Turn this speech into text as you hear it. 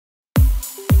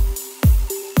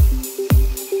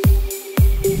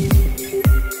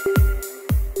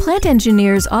Plant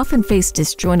engineers often face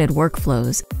disjointed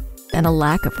workflows and a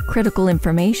lack of critical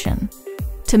information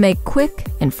to make quick,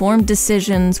 informed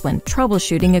decisions when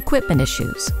troubleshooting equipment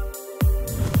issues.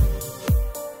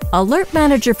 Alert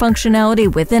Manager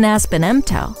functionality within Aspen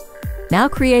Mtell now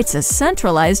creates a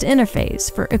centralized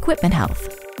interface for equipment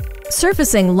health,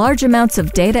 surfacing large amounts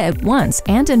of data at once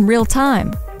and in real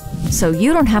time, so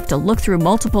you don't have to look through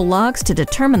multiple logs to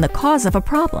determine the cause of a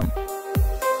problem.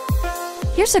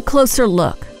 Here's a closer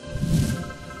look.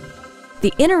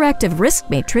 The interactive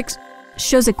risk matrix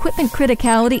shows equipment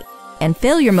criticality and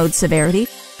failure mode severity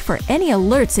for any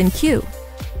alerts in queue.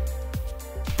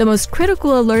 The most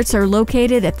critical alerts are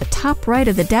located at the top right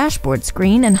of the dashboard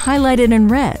screen and highlighted in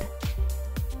red,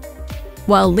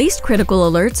 while least critical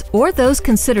alerts, or those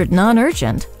considered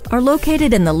non-urgent, are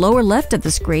located in the lower left of the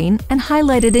screen and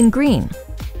highlighted in green.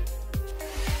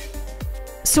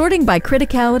 Sorting by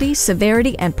criticality,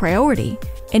 severity, and priority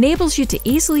enables you to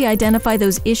easily identify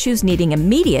those issues needing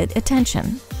immediate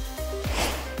attention.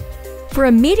 For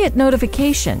immediate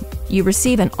notification, you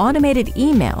receive an automated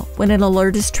email when an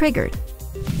alert is triggered.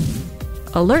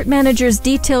 Alert Manager's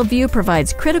detailed view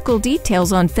provides critical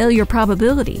details on failure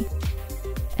probability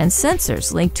and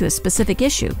sensors linked to a specific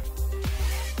issue.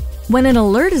 When an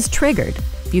alert is triggered,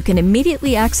 you can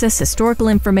immediately access historical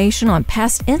information on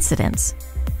past incidents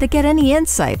to get any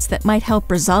insights that might help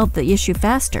resolve the issue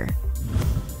faster.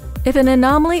 If an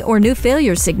anomaly or new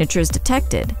failure signature is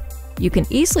detected, you can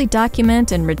easily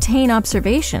document and retain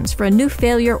observations for a new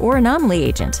failure or anomaly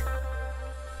agent.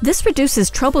 This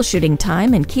reduces troubleshooting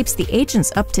time and keeps the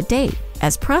agents up to date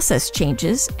as process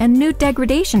changes and new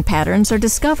degradation patterns are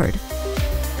discovered.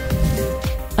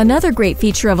 Another great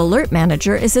feature of Alert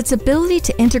Manager is its ability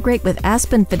to integrate with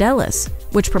Aspen Fidelis,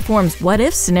 which performs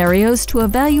what-if scenarios to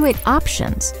evaluate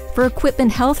options for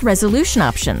equipment health resolution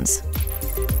options.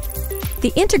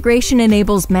 The integration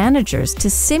enables managers to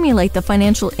simulate the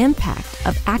financial impact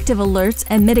of active alerts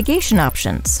and mitigation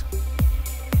options.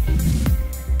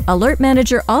 Alert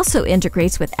Manager also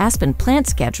integrates with Aspen Plant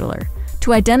Scheduler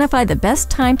to identify the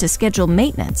best time to schedule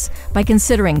maintenance by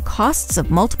considering costs of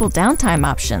multiple downtime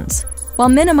options, while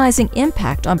minimizing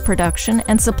impact on production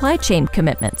and supply chain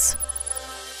commitments.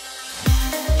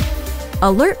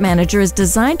 Alert Manager is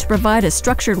designed to provide a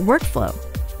structured workflow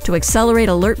to accelerate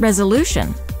alert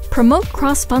resolution, promote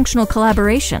cross-functional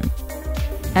collaboration,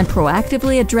 and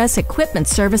proactively address equipment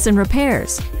service and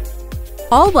repairs,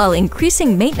 all while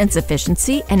increasing maintenance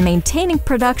efficiency and maintaining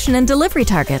production and delivery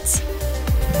targets.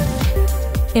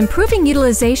 Improving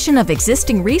utilization of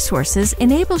existing resources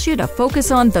enables you to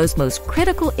focus on those most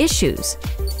critical issues,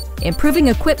 improving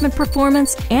equipment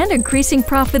performance and increasing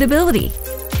profitability.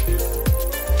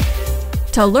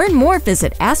 To learn more,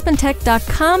 visit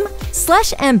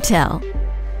aspentech.com/mtell.